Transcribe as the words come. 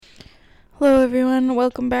Hello everyone,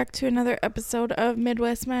 welcome back to another episode of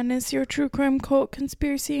Midwest Madness, your true crime cult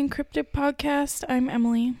conspiracy encrypted podcast. I'm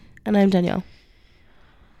Emily. And I'm Danielle.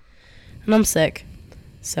 And I'm sick.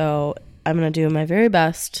 So I'm going to do my very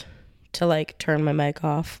best to turn my mic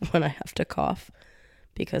off when I have to cough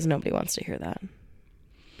because nobody wants to hear that.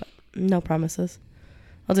 But no promises.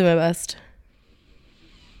 I'll do my best.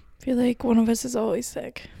 I feel like one of us is always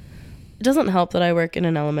sick. It doesn't help that I work in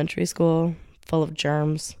an elementary school full of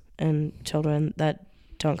germs and children that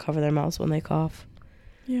don't cover their mouths when they cough.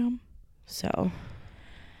 Yeah. So.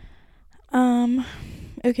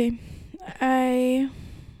 Okay. I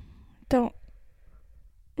don't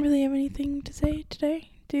really have anything to say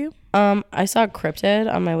today. Do you? I saw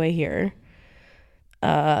cryptid on my way here.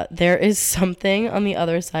 There is something on the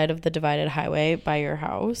other side of the divided highway by your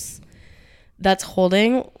house that's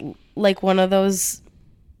holding one of those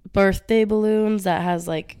birthday balloons that has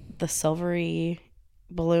the silvery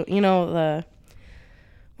balloon, where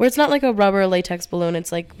it's not like a rubber latex balloon,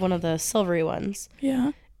 it's one of the silvery ones.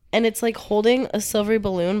 Yeah. And it's holding a silvery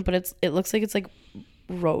balloon, but it looks like it's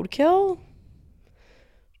roadkill.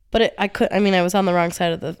 But I was on the wrong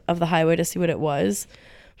side of the highway to see what it was.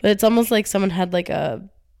 But it's almost like someone had a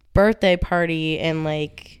birthday party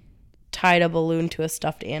and tied a balloon to a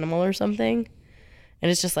stuffed animal or something.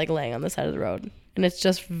 And it's just laying on the side of the road. And it's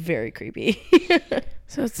just very creepy.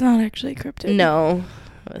 So it's not actually cryptid. No.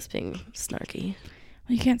 I was being snarky.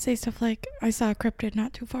 Well, you can't say stuff like, I saw a cryptid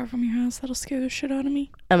not too far from your house. That'll scare the shit out of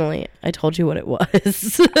me. Emily, I told you what it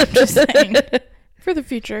was. I'm just saying. For the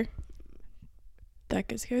future. That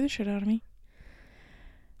could scare the shit out of me.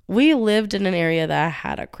 We lived in an area that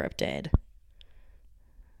had a cryptid.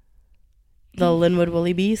 The Linwood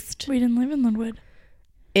Woolly Beast. We didn't live in Linwood.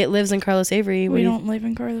 It lives in Carlos Avery. We don't live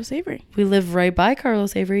in Carlos Avery. We live right by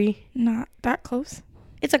Carlos Avery. Not that close.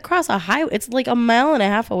 It's across a highway. It's a mile and a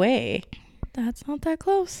half away. That's not that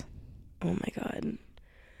close. Oh my God.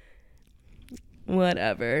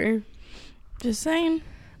 Whatever. Just saying.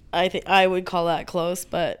 I think I would call that close,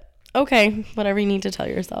 but okay. Whatever you need to tell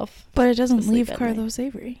yourself. But it doesn't leave Carlos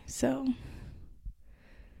Avery, so.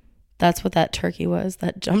 That's what that turkey was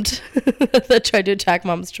that jumped, that tried to attack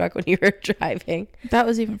Mom's truck when you were driving. That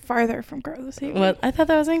was even farther from Carlos Avery. What? I thought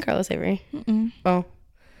that was in Carlos Avery. Mm-mm. Oh.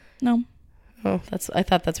 No. Oh, I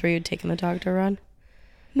thought that's where you'd taken the dog to run.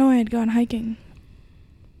 No, I had gone hiking.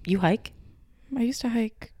 You hike? I used to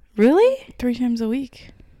hike. Really? 3 times a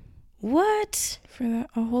week. What? For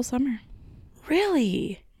a whole summer.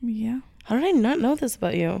 Really? Yeah. How did I not know this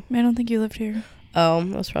about you? I don't think you lived here. Oh,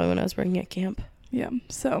 that was probably when I was working at camp. Yeah,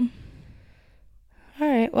 so. All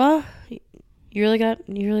right, well, you really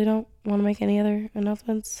don't want to make any other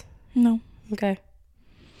announcements? No. Okay.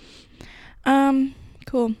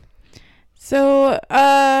 Cool. So,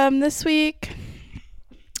 this week,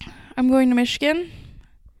 I'm going to Michigan.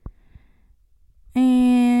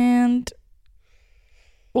 And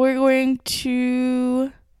we're going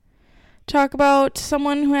to talk about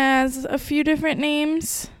someone who has a few different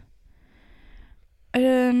names.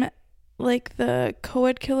 The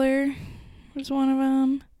co-ed killer was one of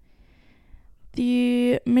them.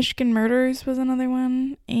 The Michigan Murders was another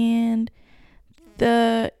one. And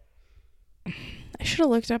I should have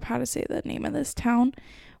looked up how to say the name of this town.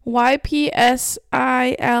 Ypsilanti.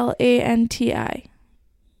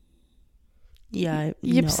 Yeah.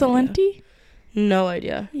 Ypsilanti? No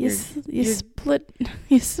idea.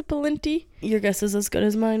 Ypsilanti. Your guess is as good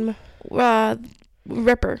as mine.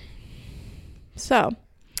 Ripper. So,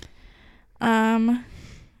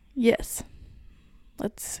 yes.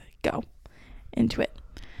 Let's go into it.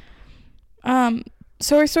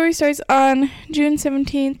 Story starts on June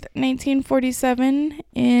 17th, 1947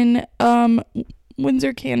 in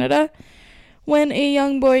Windsor, Canada, when a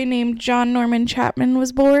young boy named John Norman Chapman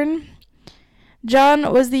was born.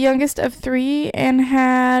 John was the youngest of 3 and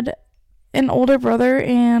had an older brother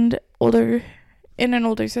and an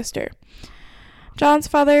older sister. John's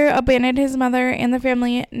father abandoned his mother and the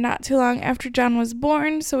family not too long after John was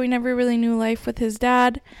born, so he never really knew life with his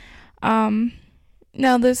dad.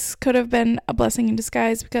 Now, this could have been a blessing in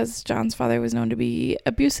disguise because John's father was known to be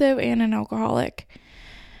abusive and an alcoholic.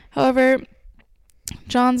 However,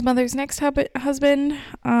 John's mother's next husband,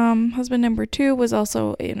 husband number 2, was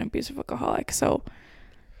also an abusive alcoholic. So,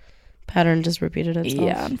 pattern just repeated itself.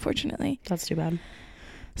 Yeah, unfortunately. That's too bad.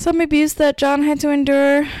 Some abuse that John had to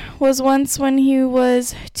endure was once when he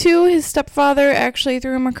was 2, his stepfather actually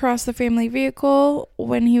threw him across the family vehicle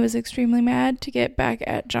when he was extremely mad to get back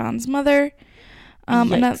at John's mother.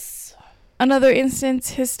 Another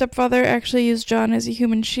instance, his stepfather actually used John as a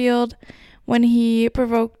human shield when he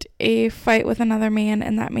provoked a fight with another man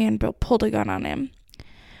and that man pulled a gun on him.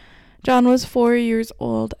 John was 4 years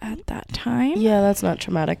old at that time. Yeah, that's not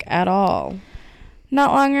traumatic at all.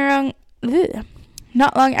 Not long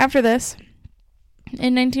after this,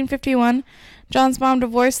 in 1951, John's mom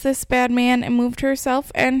divorced this bad man and moved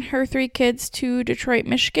herself and her 3 kids to Detroit,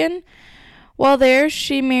 Michigan. While there,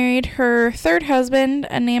 she married her third husband,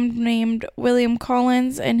 a man named William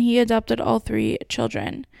Collins, and he adopted all 3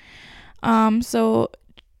 children. So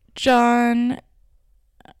John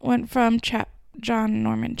went from John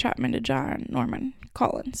Norman Chapman to John Norman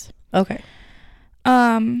Collins. Okay.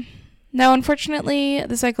 Now, unfortunately,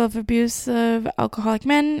 the cycle of abusive alcoholic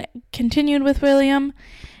men continued with William,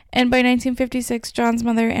 and by 1956, John's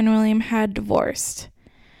mother and William had divorced.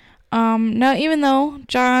 Now, even though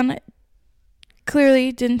John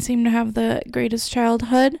clearly didn't seem to have the greatest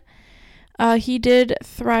childhood, he did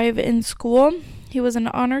thrive in school. He was an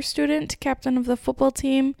honor student, captain of the football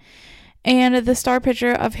team, and the star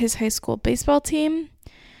pitcher of his high school baseball team.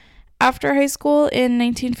 After high school in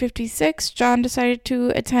 1956, John decided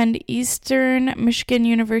to attend Eastern Michigan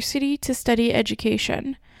University to study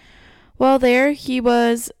education. While there, he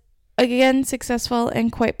was again successful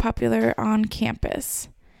and quite popular on campus.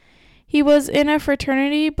 He was in a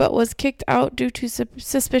fraternity but was kicked out due to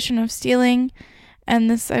suspicion of stealing, and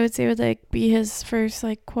this, I would say, would be his first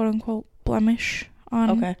quote-unquote blemish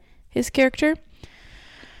on his character.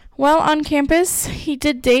 While on campus, he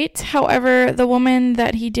did date. However, the woman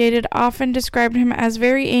that he dated often described him as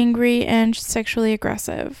very angry and sexually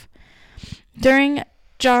aggressive. During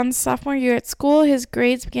John's sophomore year at school, his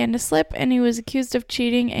grades began to slip, and he was accused of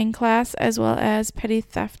cheating in class as well as petty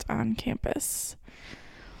theft on campus.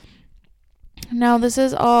 Now, this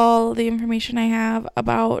is all the information I have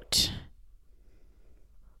about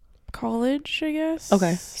college, I guess.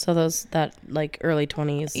 Okay. So that early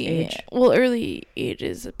 20s age. Well, early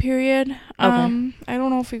ages period. I don't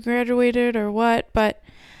know if he graduated or what, but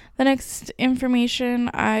the next information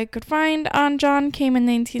I could find on John came in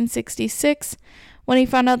 1966 when he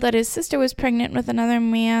found out that his sister was pregnant with another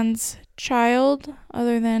man's child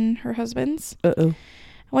other than her husband's. Uh-oh.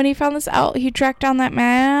 When he found this out, he tracked down that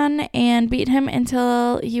man and beat him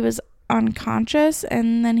until he was unconscious,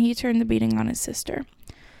 and then he turned the beating on his sister.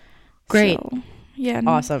 Great. So, yeah.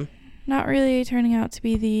 Awesome. Not really turning out to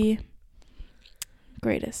be the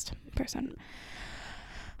greatest person.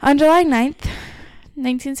 On July 9th,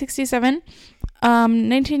 1967,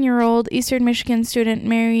 19-year-old Eastern Michigan student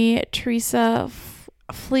Mary Teresa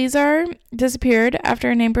Fleazar disappeared after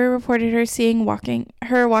a neighbor reported her seeing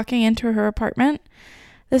her walking into her apartment.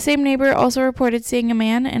 The same neighbor also reported seeing a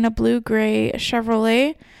man in a blue-gray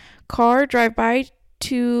Chevrolet car drive by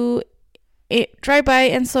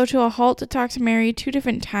and slow to a halt to talk to Mary 2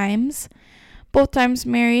 different times. Both times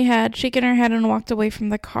Mary had shaken her head and walked away from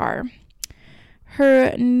the car.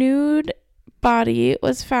 Her nude body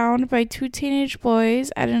was found by 2 teenage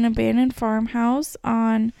boys at an abandoned farmhouse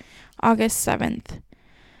on August 7th.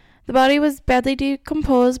 The body was badly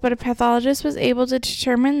decomposed, but a pathologist was able to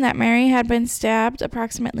determine that Mary had been stabbed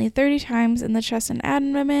approximately 30 times in the chest and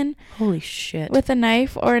abdomen. Holy shit. With a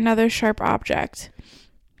knife or another sharp object.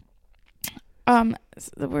 That's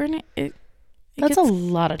a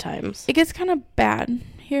lot of times. It gets kind of bad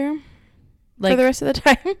here for the rest of the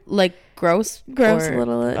time. Gross? Gross, a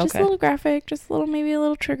little. Just a little graphic. Just maybe a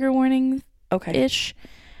little trigger warning. Okay. Ish.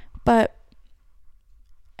 But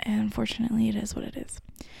unfortunately, it is what it is.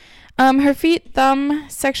 Her feet, thumb,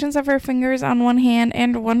 sections of her fingers on one hand,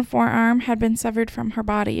 and one forearm had been severed from her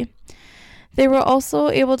body. They were also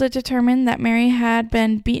able to determine that Mary had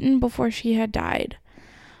been beaten before she had died.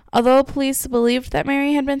 Although police believed that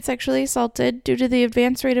Mary had been sexually assaulted, due to the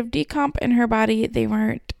advanced rate of decomp in her body, they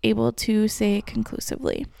weren't able to say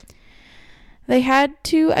conclusively. They had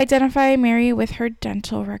to identify Mary with her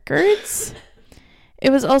dental records. It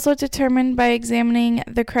was also determined by examining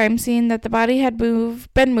the crime scene that the body had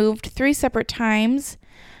been moved 3 separate times,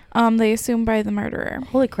 they assumed by the murderer.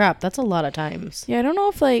 Holy crap, that's a lot of times. Yeah, I don't know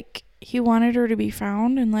if, he wanted her to be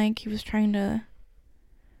found and, he was trying to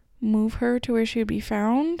move her to where she would be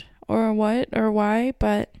found or what or why,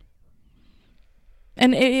 but...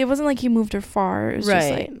 And it wasn't like he moved her far. It was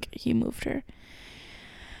just, he moved her.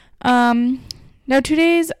 Now, 2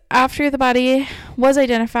 days after the body was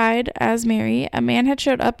identified as Mary, a man had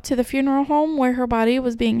showed up to the funeral home where her body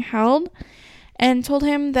was being held and told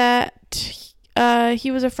him that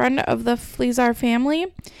he was a friend of the Fleazar family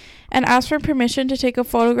and asked for permission to take a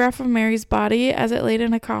photograph of Mary's body as it laid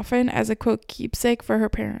in a coffin as a, quote, keepsake for her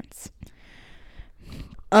parents.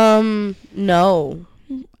 No.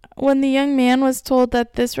 When the young man was told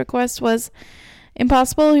that this request was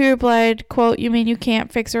impossible, he replied, quote, "You mean you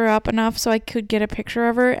can't fix her up enough so I could get a picture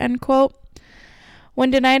of her," end quote. When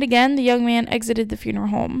denied again, the young man exited the funeral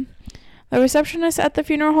home. The receptionist at the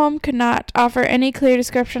funeral home could not offer any clear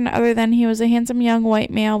description other than he was a handsome young white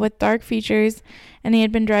male with dark features, and he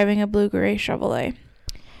had been driving a blue-gray Chevrolet.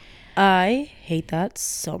 I hate that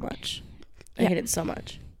so much. I hate it so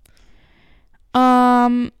much.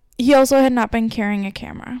 He also had not been carrying a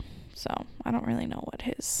camera, so I don't really know what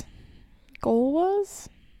his goal was,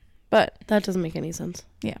 but that doesn't make any sense.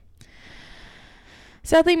 Yeah.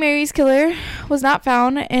 Sadly, Mary's killer was not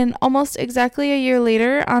found, and almost exactly a year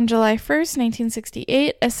later, on July 1st,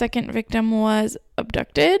 1968, a second victim was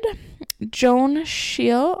abducted. Joan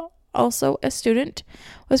Scheel, also a student,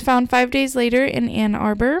 was found 5 days later in Ann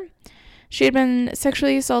Arbor. She had been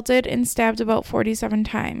sexually assaulted and stabbed about 47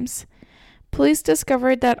 times. Police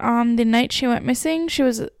discovered that on the night she went missing, she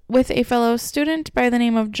was with a fellow student by the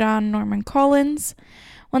name of John Norman Collins.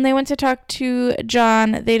 When they went to talk to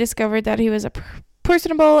John, they discovered that he was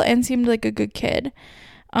personable and seemed like a good kid.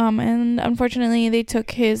 And unfortunately, they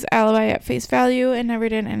took his alibi at face value and never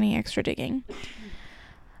did any extra digging.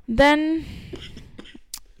 Then,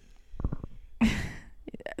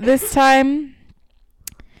 this time,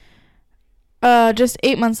 just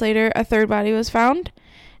 8 months later, a third body was found.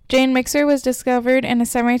 Jane Mixer was discovered in a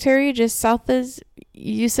cemetery just south of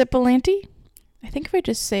Ypsilanti. I think if I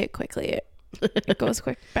just say it quickly, it goes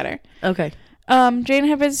better. Okay. Jane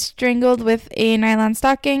had been strangled with a nylon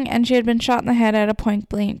stocking, and she had been shot in the head at a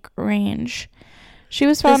point-blank range. She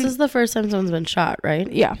was found... This is the first time someone's been shot, right?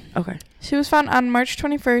 Yeah. Okay. She was found on March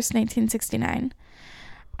 21st, 1969.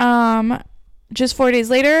 Just 4 days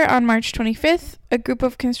later, on March 25th, a group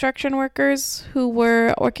of construction workers who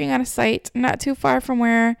were working on a site not too far from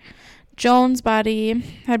where Joan's body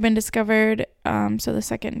had been discovered, so the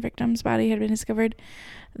second victim's body had been discovered,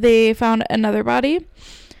 they found another body.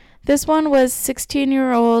 This one was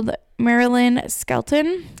 16-year-old Marilyn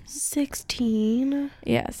Skelton. 16?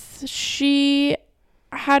 Yes. She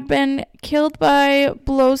had been killed by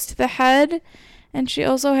blows to the head, and she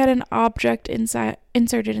also had an object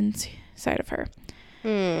inserted inside of her.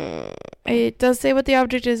 It does say what the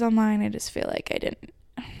object is online. I just feel like I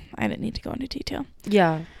didn't need to go into detail.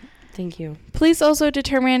 Yeah. Thank you. Police also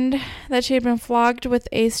determined that she had been flogged with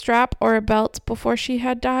a strap or a belt before she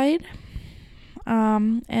had died.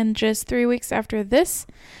 And just 3 weeks after this,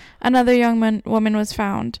 another young woman was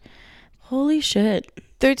found. Holy shit.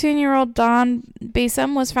 13-year-old Dawn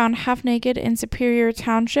Basom was found half naked in Superior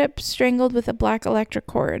Township, strangled with a black electric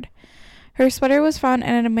cord. Her sweater was found in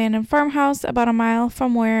an abandoned farmhouse about a mile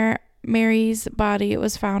from where Mary's body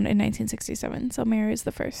was found in 1967. So Mary is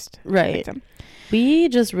the first victim. We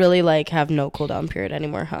just really have no cooldown period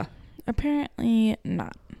anymore, huh? Apparently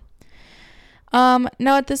not.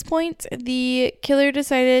 Now at this point, the killer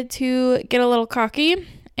decided to get a little cocky,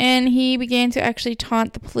 and he began to actually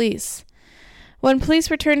taunt the police. When police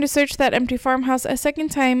returned to search that empty farmhouse a second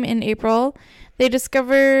time in April, they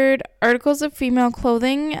discovered articles of female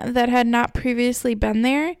clothing that had not previously been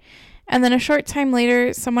there, and then a short time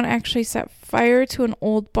later, someone actually set fire to an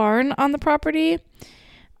old barn on the property,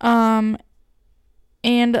 and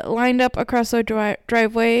lined up across the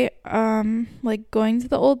driveway, going to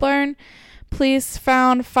the old barn. Police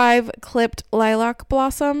found 5 clipped lilac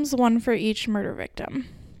blossoms, one for each murder victim.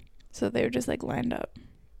 So they were just lined up.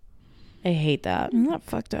 I hate that. Isn't that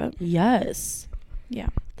fucked up? Yes. Yeah.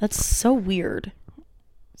 That's so weird.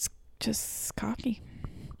 It's just cocky.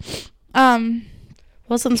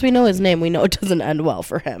 Well, since we know his name, we know it doesn't end well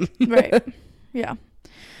for him. Right. Yeah.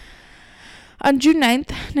 On June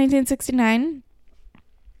 9th, 1969,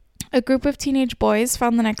 a group of teenage boys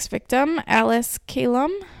found the next victim, Alice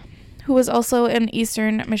Calum, who was also an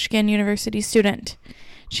Eastern Michigan University student.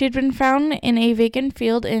 She had been found in a vacant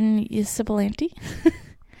field in Ypsilanti.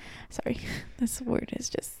 Sorry, this word is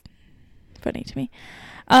just funny to me.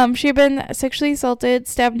 She had been sexually assaulted,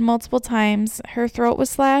 stabbed multiple times. Her throat was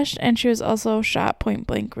slashed, and she was also shot point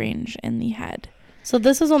blank range in the head. So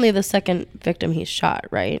this is only the second victim he's shot,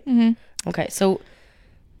 right? Mm-hmm. Okay, so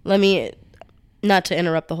let me, not to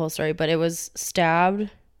interrupt the whole story, but it was stabbed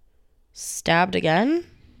again,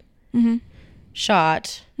 mm-hmm.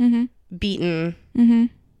 shot, mm-hmm. beaten, mm-hmm.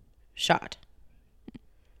 shot.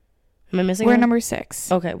 Am I missing We're one? number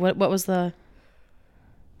 6. Okay, what was the...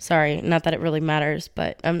 Sorry, not that it really matters,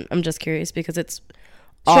 but I'm just curious because it's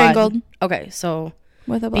strangled. Odd. Okay, so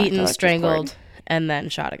with a black beaten, strangled, cord. And then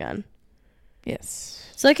shot again.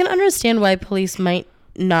 Yes. So I can understand why police might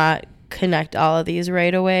not connect all of these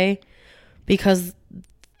right away because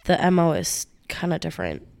the MO is kind of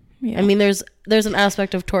different. Yeah. I mean, there's an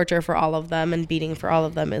aspect of torture for all of them and beating for all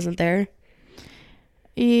of them, isn't there?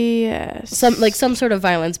 Yes. Some sort of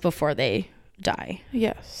violence before they die.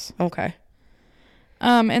 Yes. Okay.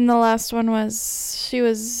 And the last one was she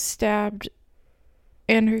was stabbed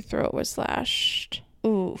and her throat was slashed.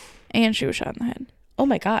 Oof. And she was shot in the head. Oh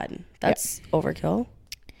my God. That's overkill.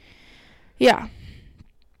 Yeah.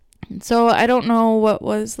 So I don't know what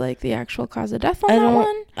was like the actual cause of death on that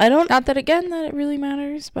one. I don't. Not that again that it really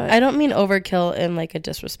matters, but I don't mean overkill in like a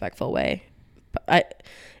disrespectful way. But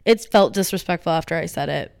it felt disrespectful after I said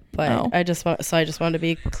it. But I just wanted to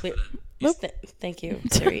be clear. Thank you,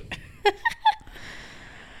 Siri.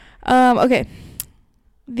 Okay.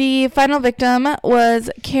 The final victim was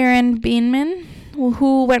Karen Beanman,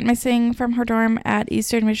 who went missing from her dorm at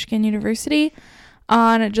Eastern Michigan University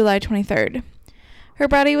on July 23rd. Her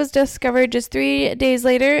body was discovered just 3 days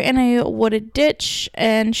later in a wooded ditch,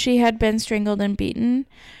 and she had been strangled and beaten.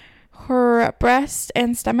 Her breast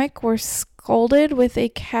and stomach were scalded with a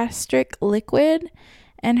caustic liquid,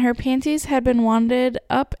 and her panties had been wanded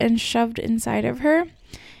up and shoved inside of her.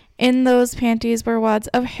 In those panties were wads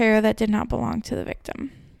of hair that did not belong to the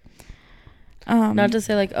victim. Not to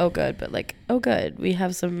say like, oh good, but like, oh good, we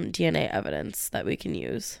have some DNA evidence that we can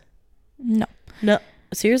use. No.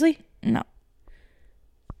 Seriously? No.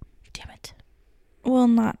 Damn it. Well,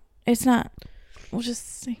 not. It's not. We'll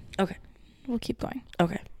just see. Okay. We'll keep going.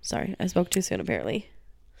 Okay. Sorry. I spoke too soon, apparently.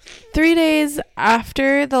 3 days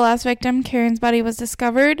after the last victim, Karen's body was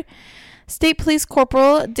discovered, State Police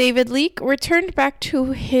Corporal David Leake returned back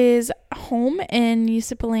to his home in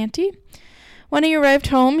Ypsilanti. When he arrived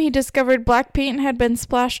home, he discovered black paint had been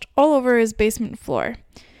splashed all over his basement floor.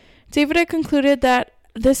 David had concluded that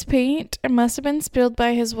this paint must have been spilled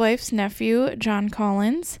by his wife's nephew, John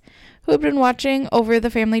Collins, who had been watching over the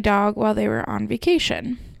family dog while they were on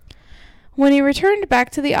vacation. When he returned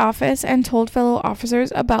back to the office and told fellow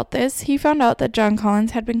officers about this, he found out that John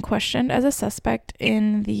Collins had been questioned as a suspect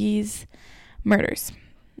in these murders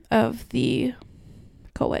of the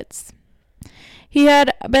Cowits. He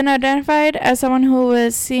had been identified as someone who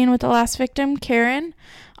was seen with the last victim, Karen,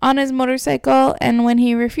 on his motorcycle, and when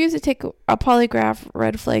he refused to take a polygraph,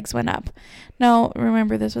 red flags went up. Now,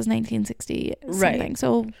 remember, this was 1960 something, right.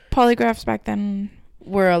 So polygraphs back then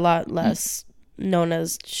were a lot less known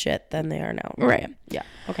as shit than they are now. Right. Yeah.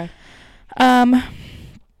 Okay.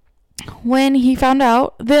 When he found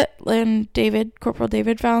out that, and Corporal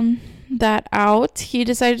David found that out, he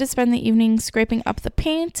decided to spend the evening scraping up the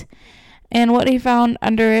paint, and what he found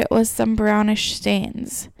under it was some brownish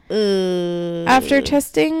stains. After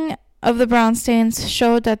testing of the brown stains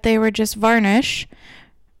showed that they were just varnish,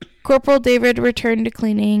 Corporal David returned to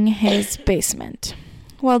cleaning his basement.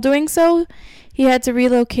 While doing so, he had to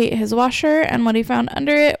relocate his washer, and what he found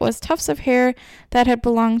under it was tufts of hair that had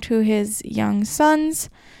belonged to his young sons.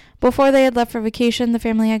 Before they had left for vacation, the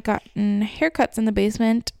family had gotten haircuts in the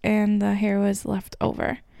basement, and the hair was left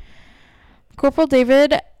over. Corporal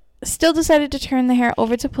David still decided to turn the hair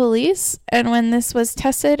over to police, and when this was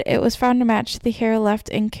tested, it was found to match the hair left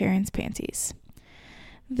in Karen's panties.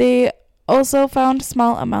 They also found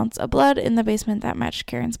small amounts of blood in the basement that matched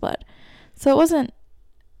Karen's blood. So it wasn't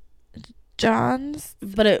John's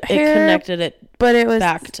but it hair, connected it but it was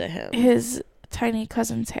back to him. His tiny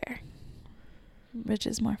cousin's hair, which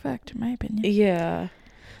is more fucked in my opinion. Yeah.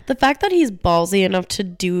 The fact that he's ballsy enough to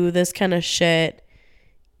do this kind of shit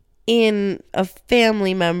in a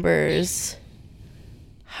family member's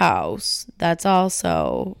house that's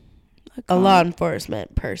also a law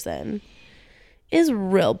enforcement person is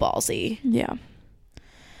real ballsy. Yeah.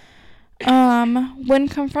 When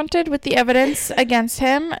confronted with the evidence against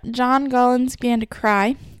him, John Collins began to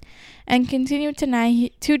cry and continued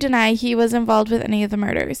to deny he was involved with any of the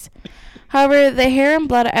murders. However, the hair and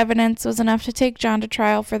blood evidence was enough to take John to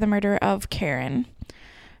trial for the murder of Karen.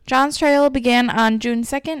 John's trial began on June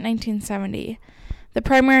 2nd, 1970. The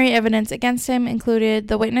primary evidence against him included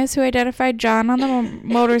the witness who identified John on the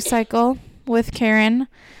motorcycle with Karen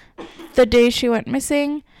the day she went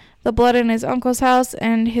missing, the blood in his uncle's house,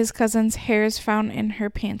 and his cousin's hairs found in her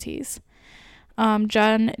panties.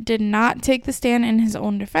 John did not take the stand in his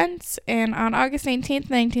own defense, and on August 19th,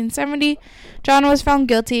 1970, John was found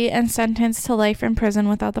guilty and sentenced to life in prison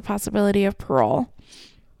without the possibility of parole.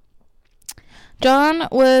 John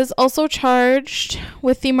was also charged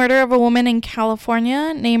with the murder of a woman in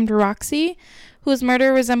California named Roxy, whose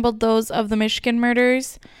murder resembled those of the Michigan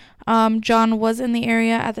murders. John was in the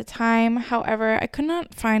area at the time. However, I could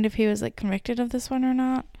not find if he was like convicted of this one or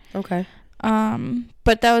not. Okay.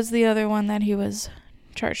 But that was the other one that he was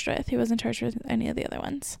charged with. He wasn't charged with any of the other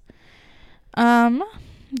ones.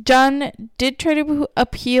 John did try to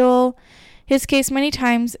appeal his case many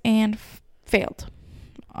times and failed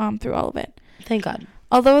through all of it. Thank God.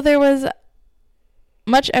 Although there was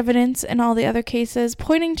much evidence in all the other cases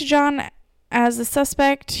pointing to John as a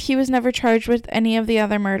suspect, he was never charged with any of the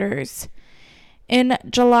other murders. In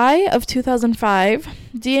July of 2005,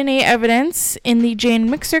 DNA evidence in the Jane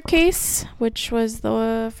Mixer case, which was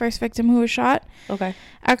the first victim who was shot,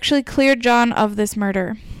 actually cleared John of this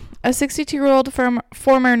murder. A 62-year-old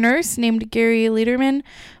former nurse named Gary Lederman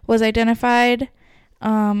was identified,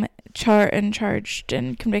 charged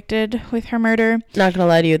and convicted with her murder. Not gonna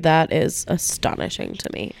lie to you, that is astonishing to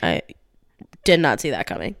me. I did not see that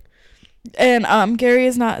coming. And Gary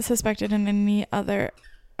is not suspected in any of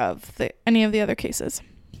the other cases.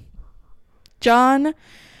 John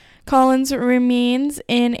Collins remains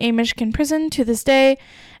in a Michigan prison to this day,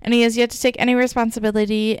 and he has yet to take any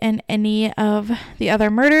responsibility in any of the other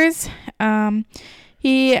murders.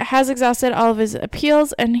 He has exhausted all of his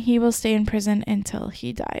appeals, and he will stay in prison until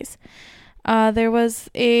he dies. There was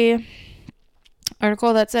a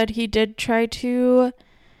article that said he did try to,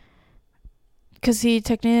 because he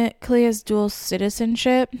technically has dual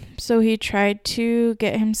citizenship, so he tried to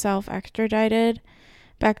get himself extradited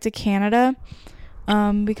back to Canada,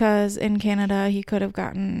 because in Canada he could have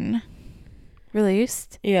gotten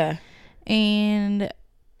released. Yeah. And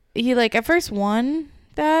he, at first won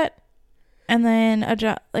that, and then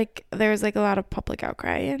there was a lot of public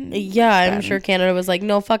outcry. And yeah, I'm sure Canada was like,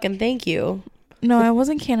 no fucking thank you. No, it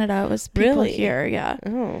wasn't Canada. It was people Really? here, yeah.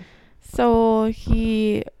 Oh. So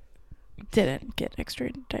he didn't get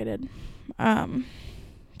extradited.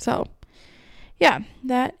 So, yeah,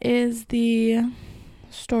 that is the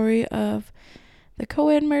story of the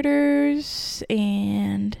Cohen murders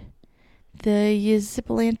and the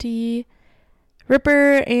Ypsilanti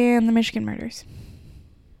Ripper and the Michigan murders.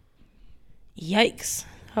 Yikes.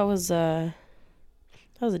 That was a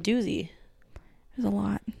doozy. There's a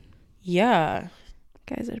lot. Yeah.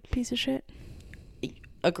 Guy's a piece of shit.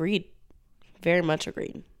 Agreed. Very much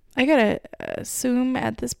agreed. I gotta assume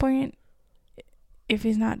at this point, if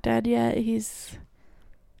he's not dead yet, he's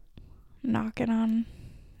knocking on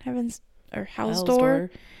heaven's or hell's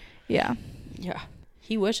door. Yeah. Yeah.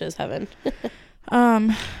 He wishes heaven.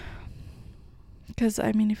 Because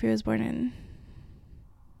if he was born in,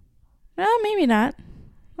 well, maybe not.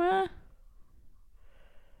 Well,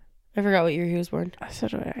 I forgot what year he was born. So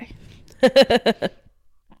do I.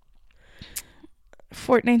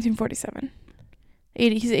 1947.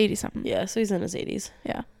 80. He's 80 something. Yeah, so he's in his 80s.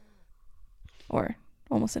 Yeah. Or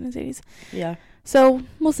almost in his 80s. Yeah. So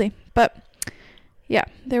we'll see. But yeah,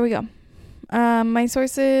 there we go. My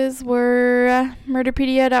sources were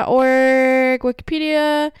murderpedia.org,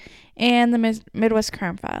 Wikipedia, and the Midwest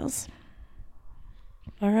Crime Files.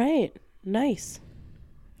 All right. Nice.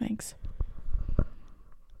 Thanks.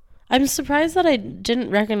 I'm surprised that I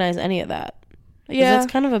didn't recognize any of that. Yeah.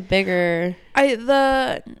 That's kind of a bigger...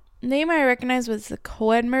 The name I recognized was the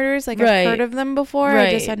Cohen murders. I've heard of them before. Right.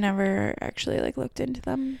 I just had never actually looked into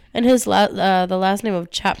them. And his the last name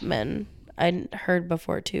of Chapman, I'd heard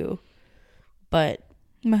before too. But...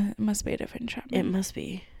 must be a different Chapman. It must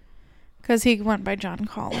be. Because he went by John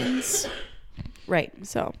Collins. Right.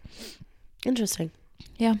 So. Interesting.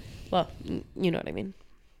 Yeah. Well, you know what I mean.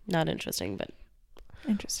 Not interesting, but...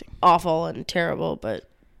 Interesting. Awful and terrible, but...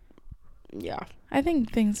 Yeah. I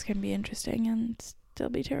think things can be interesting and still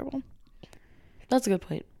be terrible. That's a good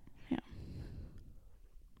point. Yeah.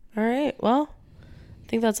 All right. Well, I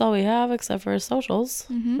think that's all we have except for socials,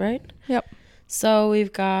 right? Yep. So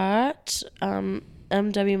we've got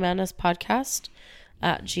MW Madness Podcast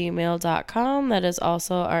at gmail.com. That is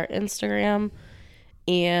also our Instagram,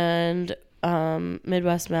 and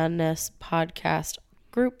Midwest Madness Podcast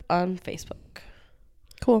group on Facebook.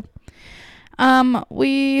 Cool.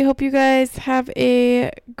 We hope you guys have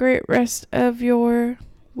a great rest of your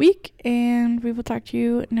week, and we will talk to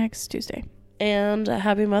you next Tuesday. And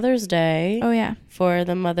happy Mother's Day. Oh, yeah. For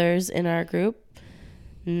the mothers in our group.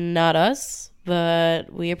 Not us,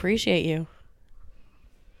 but we appreciate you.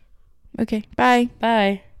 Okay. Bye.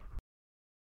 Bye.